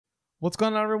What's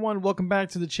going on, everyone? Welcome back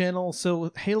to the channel.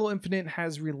 So Halo Infinite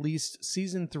has released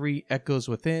Season 3 Echoes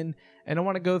Within, and I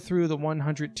want to go through the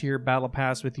 100 tier Battle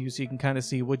Pass with you so you can kind of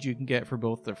see what you can get for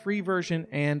both the free version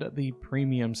and the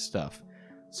premium stuff.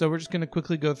 So we're just going to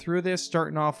quickly go through this,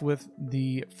 starting off with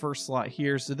the first slot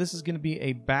here. So this is going to be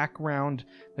a background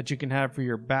that you can have for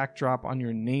your backdrop on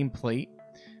your nameplate.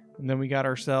 And then we got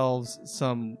ourselves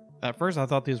some... At first I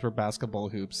thought these were basketball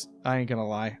hoops. I ain't gonna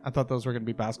lie. I thought those were going to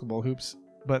be basketball hoops.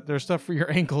 But there's stuff for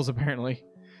your ankles, apparently.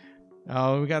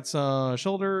 We got some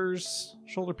shoulder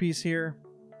piece here.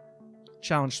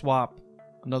 Challenge swap,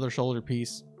 another shoulder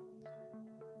piece.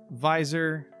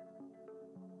 Visor.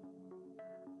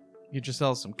 Get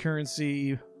yourself some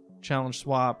currency. Challenge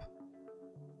swap.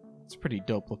 It's a pretty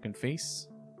dope looking face.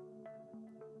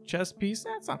 Chest piece,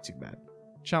 that's not too bad.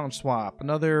 Challenge swap,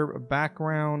 another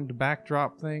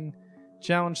backdrop thing.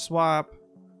 Challenge swap.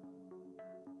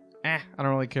 I don't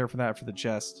really care for that for the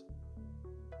chest.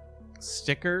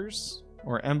 Stickers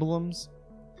or emblems.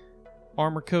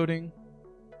 Armor coating.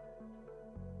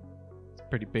 It's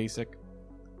pretty basic.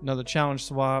 Another challenge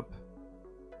swap.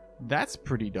 That's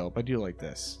pretty dope. I do like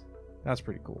this. That's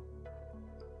pretty cool.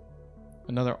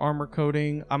 Another armor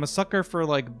coating. I'm a sucker for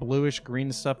like bluish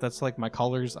green stuff. That's like my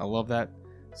colors. I love that.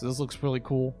 So this looks really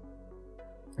cool.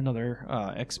 Another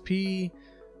XP.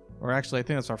 Or actually, I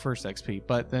think that's our first XP.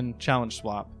 But then challenge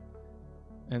swap.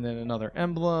 And then another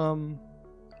emblem,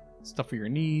 stuff for your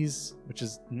knees, which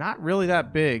is not really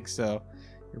that big, so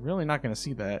you're really not going to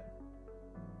see that.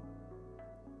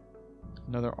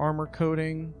 Another armor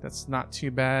coating, that's not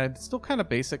too bad. Still kind of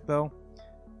basic, though.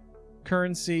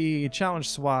 Currency, challenge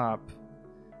swap.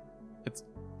 It's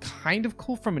kind of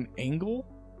cool from an angle,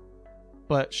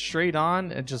 but straight on,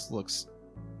 it just looks...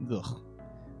 ugh.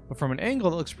 But from an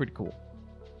angle, it looks pretty cool.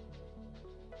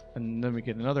 And then we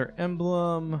get another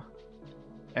emblem...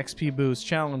 XP boost,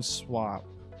 challenge swap.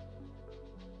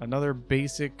 Another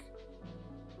basic.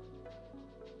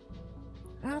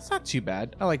 It's not too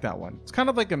bad. I like that one. It's kind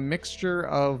of like a mixture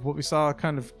of what we saw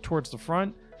kind of towards the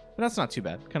front, but that's not too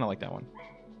bad. Kind of like that one.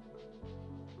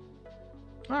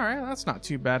 Alright, that's not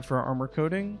too bad for our armor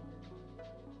coating.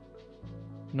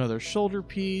 Another shoulder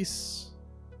piece.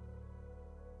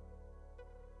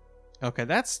 Okay,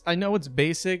 that's... I know it's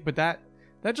basic, but that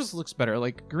just looks better.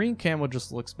 Like, green camo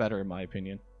just looks better, in my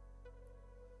opinion.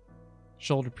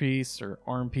 Shoulder piece or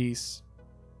arm piece.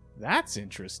 That's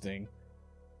interesting.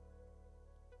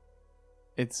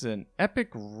 It's an epic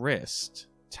wrist.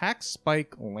 Tack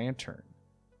spike lantern.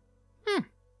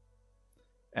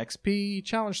 XP,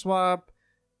 challenge swap,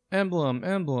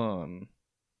 emblem.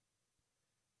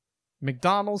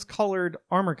 McDonald's colored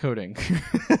armor coating.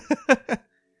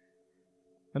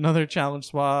 Another challenge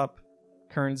swap.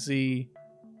 Currency.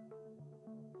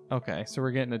 Okay, so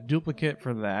we're getting a duplicate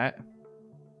for that.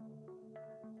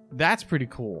 That's pretty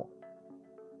cool.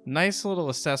 Nice little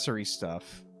accessory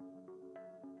stuff.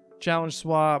 Challenge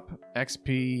swap,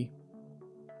 XP.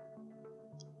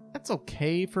 That's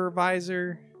okay for a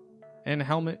visor and a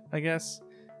helmet, I guess.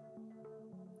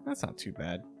 That's not too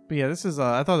bad. But yeah, this is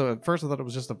I thought at first it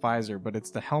was just a visor, but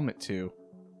it's the helmet too.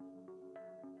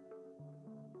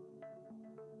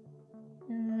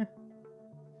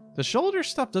 The shoulder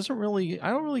stuff doesn't really... I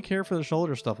don't really care for the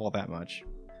shoulder stuff all that much.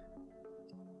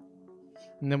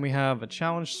 And then we have a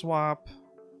challenge swap.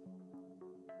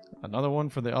 Another one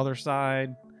for the other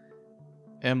side.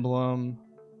 Emblem.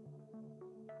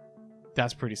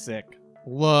 That's pretty sick.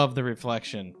 Love the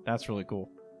reflection. That's really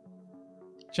cool.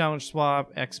 Challenge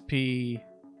swap. XP.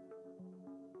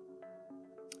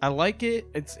 I like it.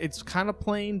 It's kind of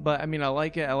plain, but I mean, I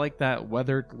like it. I like that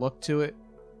weathered look to it.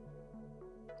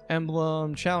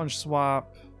 Emblem, challenge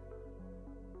swap.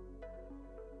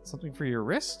 Something for your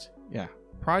wrist? Yeah.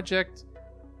 Project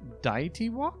Deity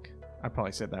Walk? I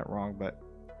probably said that wrong, but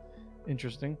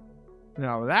interesting.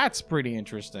 Now that's pretty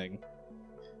interesting.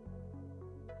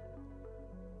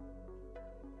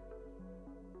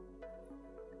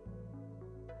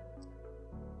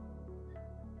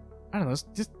 I don't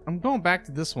know. I'm going back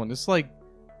to this one. It's like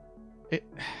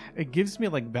it gives me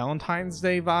like Valentine's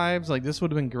Day vibes. Like this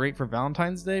would have been great for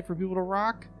Valentine's Day for people to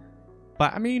rock.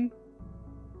 But I mean,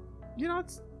 you know,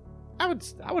 I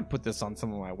would put this on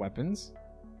some of my weapons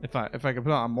if I could put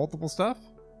it on multiple stuff.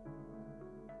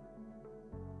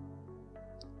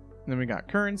 And then we got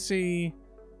currency,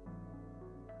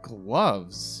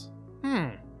 gloves.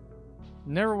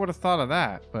 Never would have thought of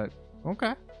that, but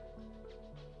okay.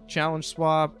 Challenge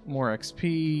swap, more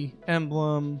XP,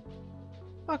 emblem.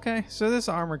 Okay, so this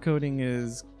armor coating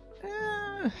is...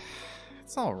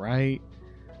 it's alright.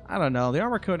 I don't know. The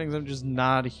armor coatings I'm just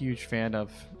not a huge fan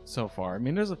of so far. I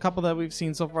mean, there's a couple that we've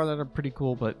seen so far that are pretty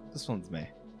cool, but this one's meh.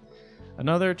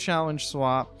 Another challenge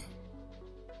swap.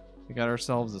 We got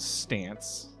ourselves a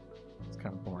stance. It's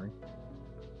kind of boring.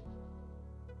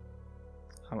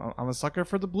 I'm a sucker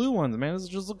for the blue ones, man. This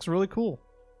just looks really cool.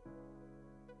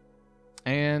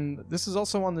 And this is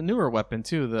also on the newer weapon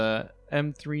too, the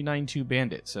M392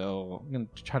 Bandit. So I'm going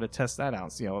to try to test that out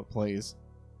and see how it plays.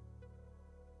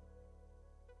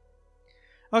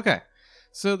 Okay,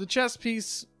 so the chest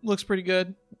piece looks pretty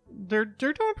good. They're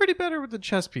doing pretty better with the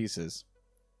chest pieces.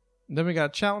 Then we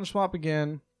got challenge swap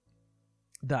again.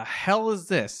 The hell is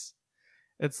this?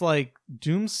 It's like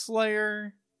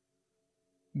Doomslayer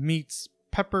meets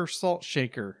Pepper Salt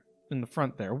Shaker in the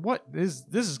front there. What is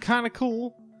this? Is kind of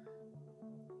cool.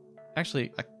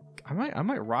 Actually, I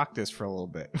might rock this for a little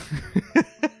bit.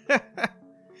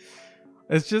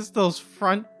 It's just those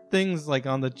front things like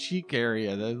on the cheek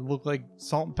area that look like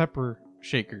salt and pepper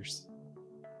shakers.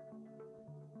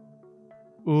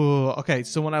 Ooh, okay,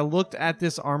 so when I looked at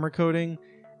this armor coating,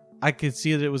 I could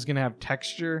see that it was gonna have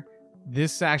texture.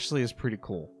 This actually is pretty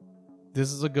cool.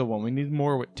 This is a good one. We need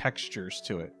more with textures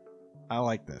to it. I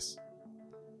like this.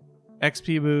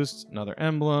 XP boost, another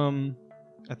emblem,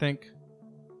 I think.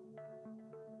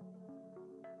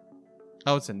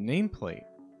 Oh, it's a nameplate.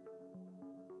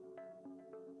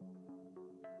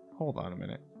 Hold on a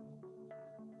minute.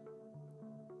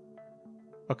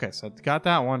 Okay, so I got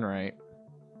that one right.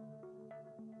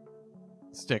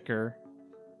 Sticker.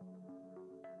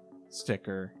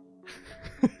 Sticker.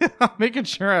 I'm making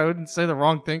sure I wouldn't say the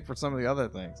wrong thing for some of the other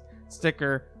things.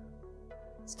 Sticker.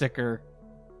 Sticker.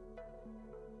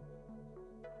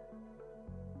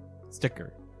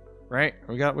 Sticker. Right?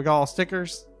 We got all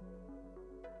stickers?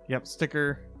 Yep,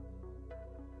 sticker.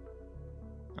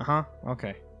 Uh-huh.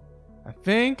 Okay. I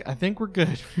think we're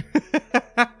good.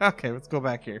 Okay, let's go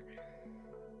back here.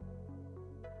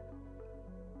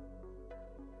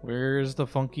 Where's the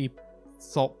funky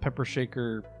salt pepper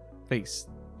shaker face?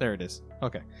 There it is.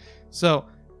 Okay. So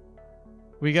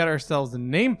we got ourselves a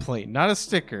nameplate, not a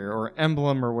sticker or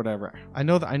emblem or whatever. I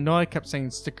know I kept saying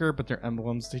sticker, but they're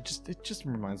emblems. It just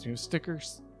reminds me of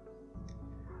stickers.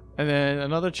 And then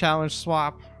another challenge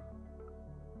swap.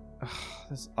 Ugh,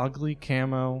 this ugly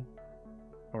camo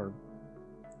or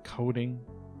coating.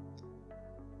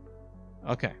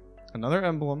 Okay, another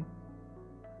emblem,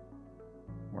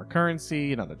 more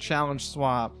currency, another challenge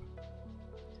swap.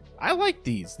 I like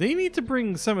these. They need to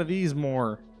bring some of these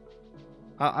more.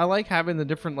 I like having the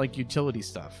different like utility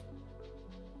stuff.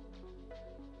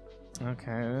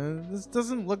 Okay, this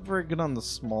doesn't look very good on the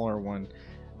smaller one.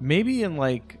 Maybe in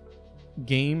like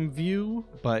game view,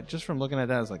 but just from looking at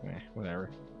that, it's like, meh, whatever.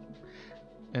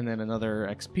 And then another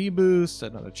XP boost,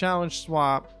 another challenge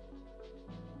swap.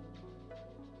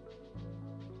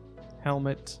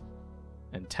 Helmet.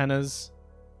 Antennas.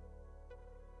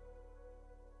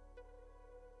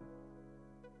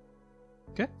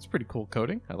 Okay, it's pretty cool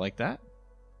coating. I like that.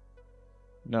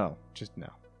 No, just no.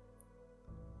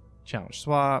 Challenge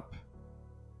swap.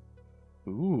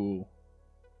 Ooh.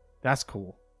 That's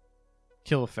cool.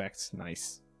 Kill effects,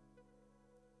 nice.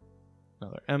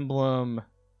 Another emblem.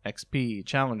 XP,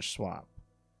 challenge swap.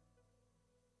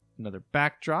 Another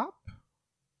backdrop.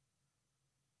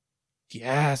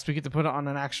 Yes, we get to put it on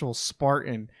an actual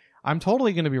Spartan. I'm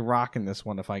totally going to be rocking this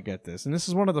one if I get this. And this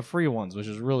is one of the free ones, which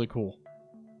is really cool.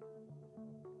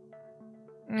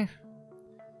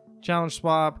 Challenge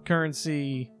swap,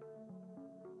 currency.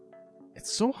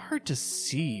 It's so hard to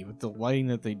see with the lighting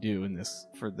that they do in this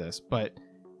for this, but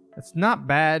it's not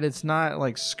bad. It's not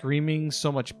like screaming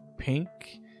so much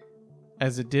pink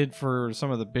as it did for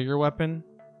some of the bigger weapons,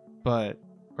 but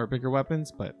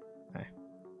hey.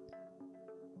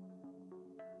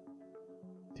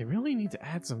 They really need to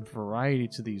add some variety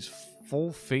to these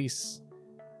full face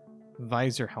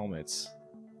visor helmets.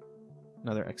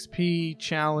 Another XP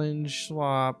challenge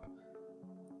swap.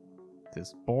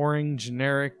 This boring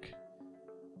generic.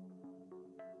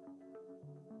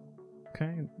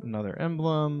 Okay, another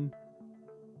emblem.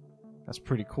 That's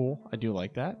pretty cool. I do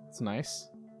like that. It's nice.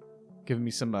 Giving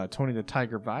me some Tony the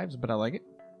Tiger vibes, but I like it.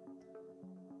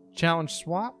 Challenge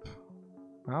swap.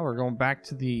 Now we're going back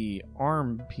to the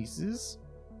arm pieces.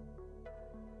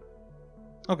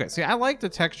 Okay, see, I like the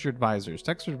textured visors.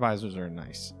 Textured visors are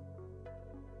nice.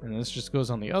 And this just goes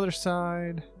on the other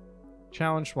side.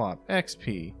 Challenge swap.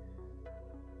 XP.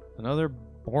 Another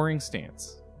boring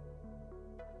stance.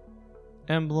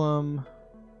 Emblem.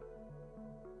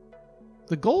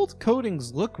 The gold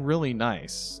coatings look really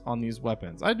nice on these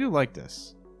weapons. I do like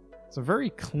this. It's a very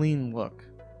clean look.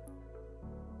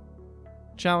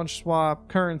 Challenge swap,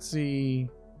 currency,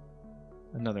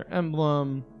 Another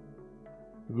emblem.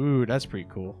 Ooh, that's pretty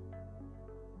cool.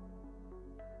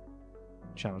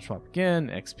 Challenge swap again.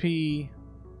 XP.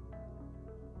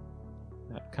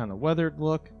 That kind of weathered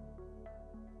look.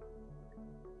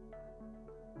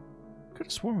 Could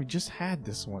have sworn we just had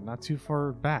this one not too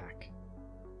far back.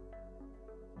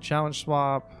 Challenge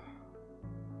swap.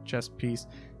 Chest piece.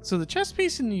 So the chest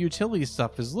piece and the utility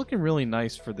stuff is looking really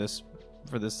nice for this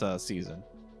season.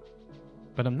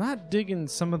 But I'm not digging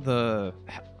some of the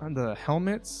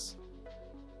helmets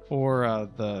or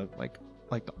the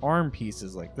like the arm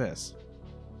pieces like this.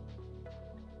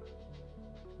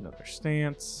 Another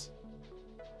stance.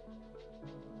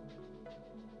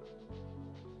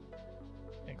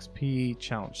 XP,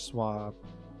 challenge swap,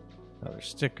 another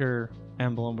sticker,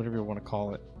 emblem, whatever you want to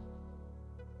call it.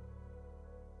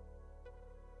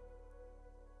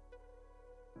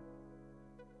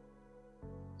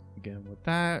 Again with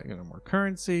that, you know, more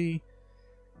currency.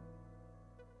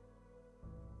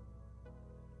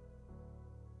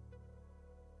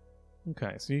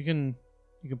 Okay, so you can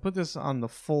put this on the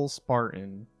full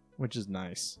Spartan, which is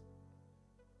nice.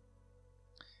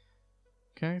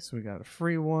 Okay, so we got a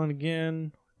free one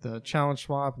again, the challenge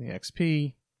swap and the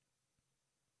XP.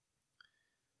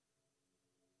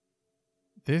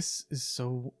 This is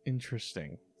so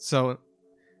interesting. So,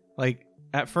 like,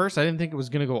 at first I didn't think it was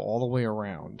going to go all the way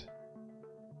around.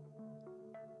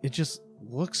 It just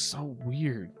looks so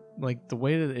weird. Like, the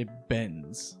way that it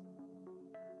bends.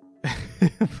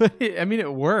 But I mean,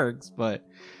 it works, but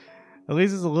at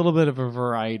least it's a little bit of a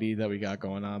variety that we got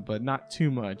going on, but not too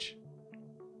much.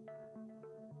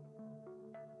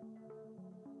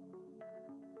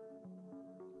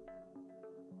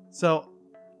 So,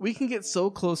 we can get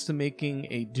so close to making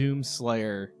a Doom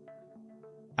Slayer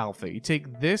outfit. You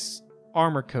take this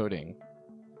armor coating,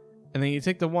 and then you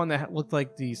take the one that looked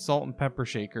like the salt and pepper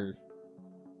shaker,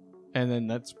 and then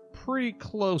that's pretty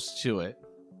close to it.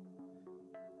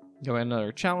 Go ahead,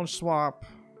 another challenge swap.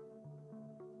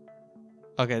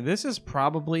 Okay, this is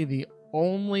probably the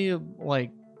only, like,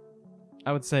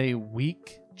 I would say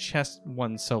weak chest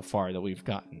one so far that we've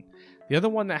gotten. The other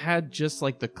one that had just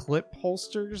like the clip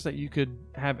holsters that you could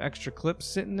have extra clips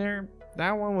sitting there,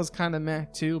 that one was kind of meh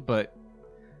too, but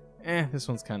this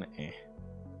one's kind of eh.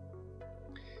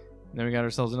 Then we got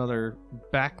ourselves another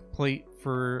back plate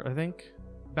for, I think,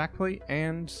 back plate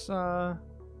and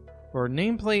or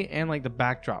nameplate and like the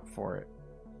backdrop for it.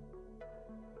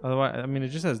 Otherwise, I mean, it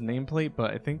just has nameplate,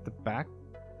 but I think the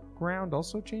background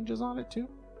also changes on it too.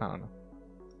 I don't know.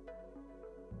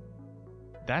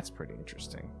 That's pretty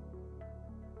interesting.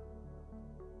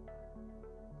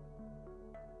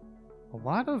 A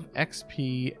lot of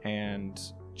XP and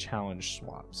challenge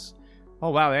swaps.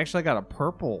 Oh wow, they actually got a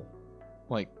purple,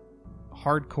 like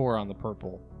hardcore on the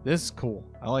purple. This is cool.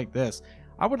 I like this.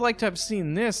 I would like to have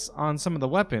seen this on some of the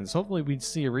weapons. Hopefully we'd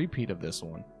see a repeat of this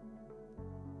one.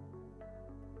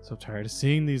 So tired of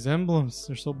seeing these emblems.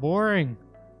 They're so boring.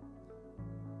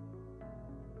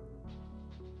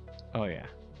 Oh yeah.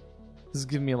 This is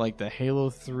giving me like the Halo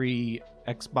 3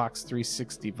 Xbox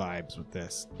 360 vibes with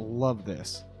this. Love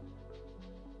this.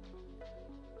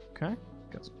 Okay.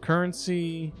 Got some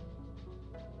currency.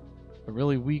 A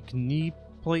really weak knee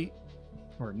plate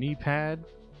or knee pad.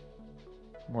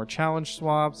 More challenge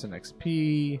swaps and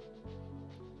XP.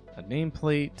 A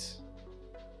nameplate.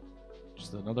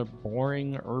 Just another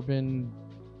boring urban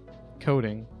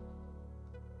coating.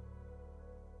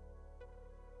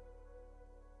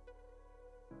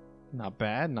 Not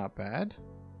bad, not bad.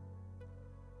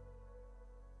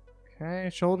 Okay,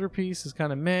 shoulder piece is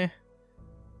kind of meh.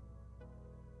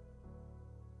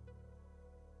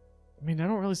 I mean, I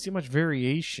don't really see much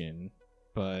variation,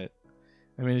 but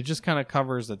I mean, it just kind of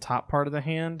covers the top part of the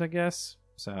hand, I guess.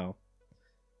 So,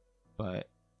 but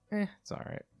it's all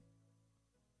right.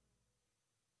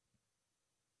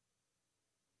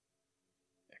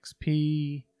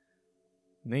 XP,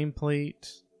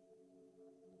 nameplate,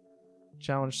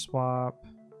 challenge swap.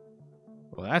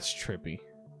 Well, that's trippy.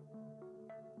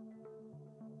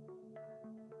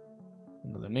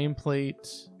 Another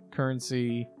nameplate,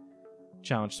 currency,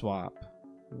 challenge swap.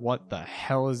 What the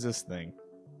hell is this thing?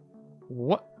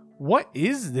 What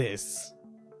is this?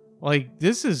 Like,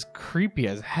 this is creepy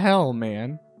as hell,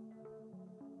 man.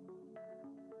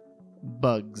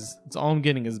 Bugs. It's all I'm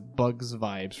getting is Bugs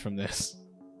vibes from this.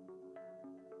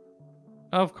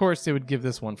 Of course, they would give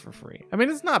this one for free. I mean,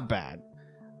 it's not bad.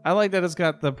 I like that it's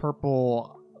got the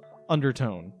purple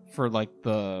undertone for like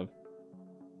the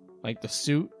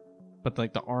suit, but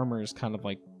like the armor is kind of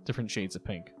like different shades of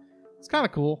pink. It's kind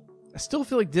of cool. I still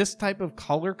feel like this type of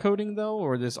color coding though,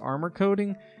 or this armor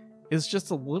coating, is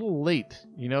just a little late.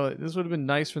 You know, this would have been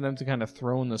nice for them to kind of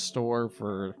throw in the store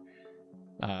for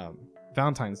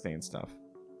Valentine's Day and stuff.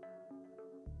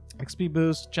 XP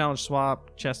boost, challenge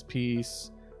swap, chest piece.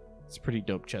 It's a pretty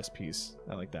dope chest piece.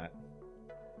 I like that.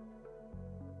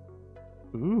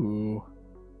 Ooh,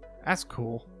 that's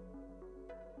cool.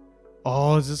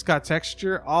 Oh, has this got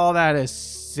texture? Oh, that is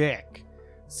sick.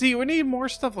 See, we need more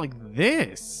stuff like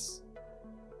this.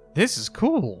 This is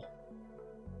cool.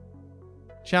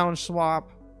 Challenge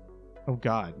swap. Oh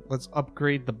god, let's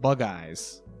upgrade the bug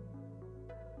eyes.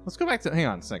 Let's go back to, hang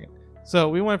on a second. So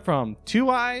we went from 2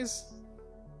 eyes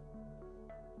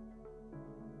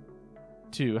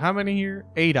to how many here?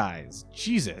 8 eyes.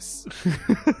 Jesus.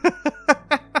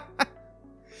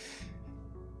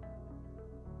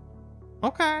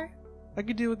 Okay, I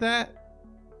could deal with that.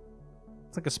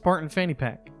 It's like a Spartan fanny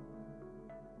pack.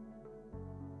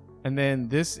 And then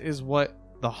this is what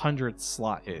the 100th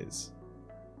slot is.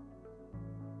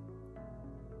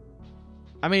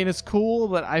 I mean, it's cool,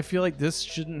 but I feel like this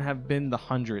shouldn't have been the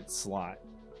 100th slot.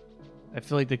 I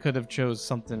feel like they could have chose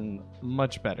something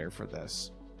much better for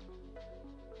this.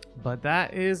 But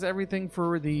that is everything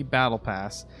for the Battle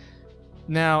Pass.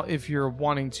 Now, if you're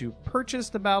wanting to purchase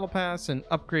the Battle Pass and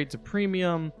upgrade to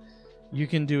Premium, you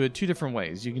can do it 2 different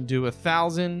ways. You can do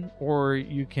 1,000, or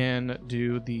you can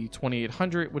do the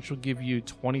 2,800, which will give you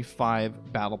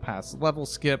 25 Battle Pass level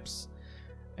skips,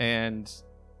 and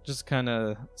just kind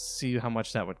of see how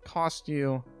much that would cost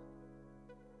you.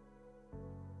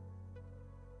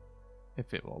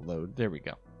 If it will load. There we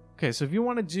go. Okay, so if you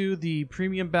want to do the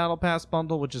Premium Battle Pass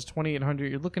bundle, which is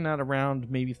 2,800, you're looking at around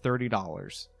maybe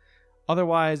 $30.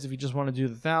 Otherwise, if you just want to do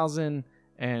the 1,000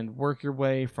 and work your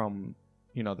way from,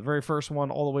 you know, the very first one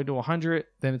all the way to 100,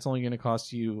 then it's only going to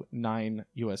cost you $9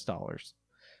 US.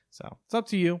 So it's up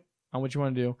to you on what you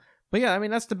want to do. But yeah, I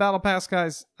mean, that's the Battle Pass,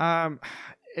 guys.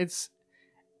 It's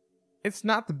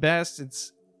not the best.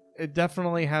 It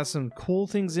definitely has some cool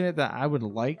things in it that I would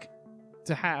like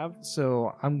to have.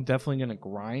 So I'm definitely going to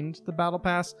grind the Battle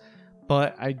Pass,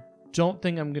 but I don't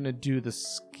think I'm going to do the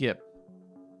skip.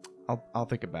 I'll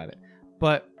think about it.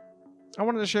 But I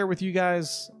wanted to share with you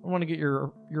guys. I want to get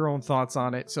your own thoughts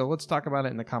on it. So let's talk about it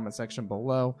in the comment section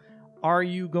below. Are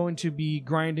you going to be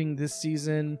grinding this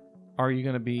season? Are you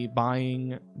going to be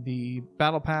buying the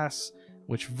Battle Pass?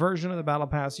 Which version of the Battle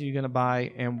Pass are you going to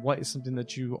buy? And what is something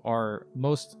that you are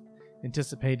most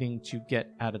anticipating to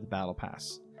get out of the Battle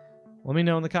Pass? Let me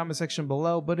know in the comment section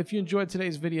below. But if you enjoyed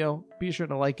today's video, be sure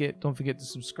to like it. Don't forget to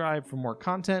subscribe for more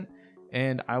content.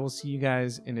 And I will see you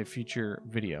guys in a future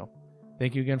video.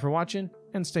 Thank you again for watching,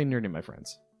 and stay nerdy, my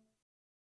friends.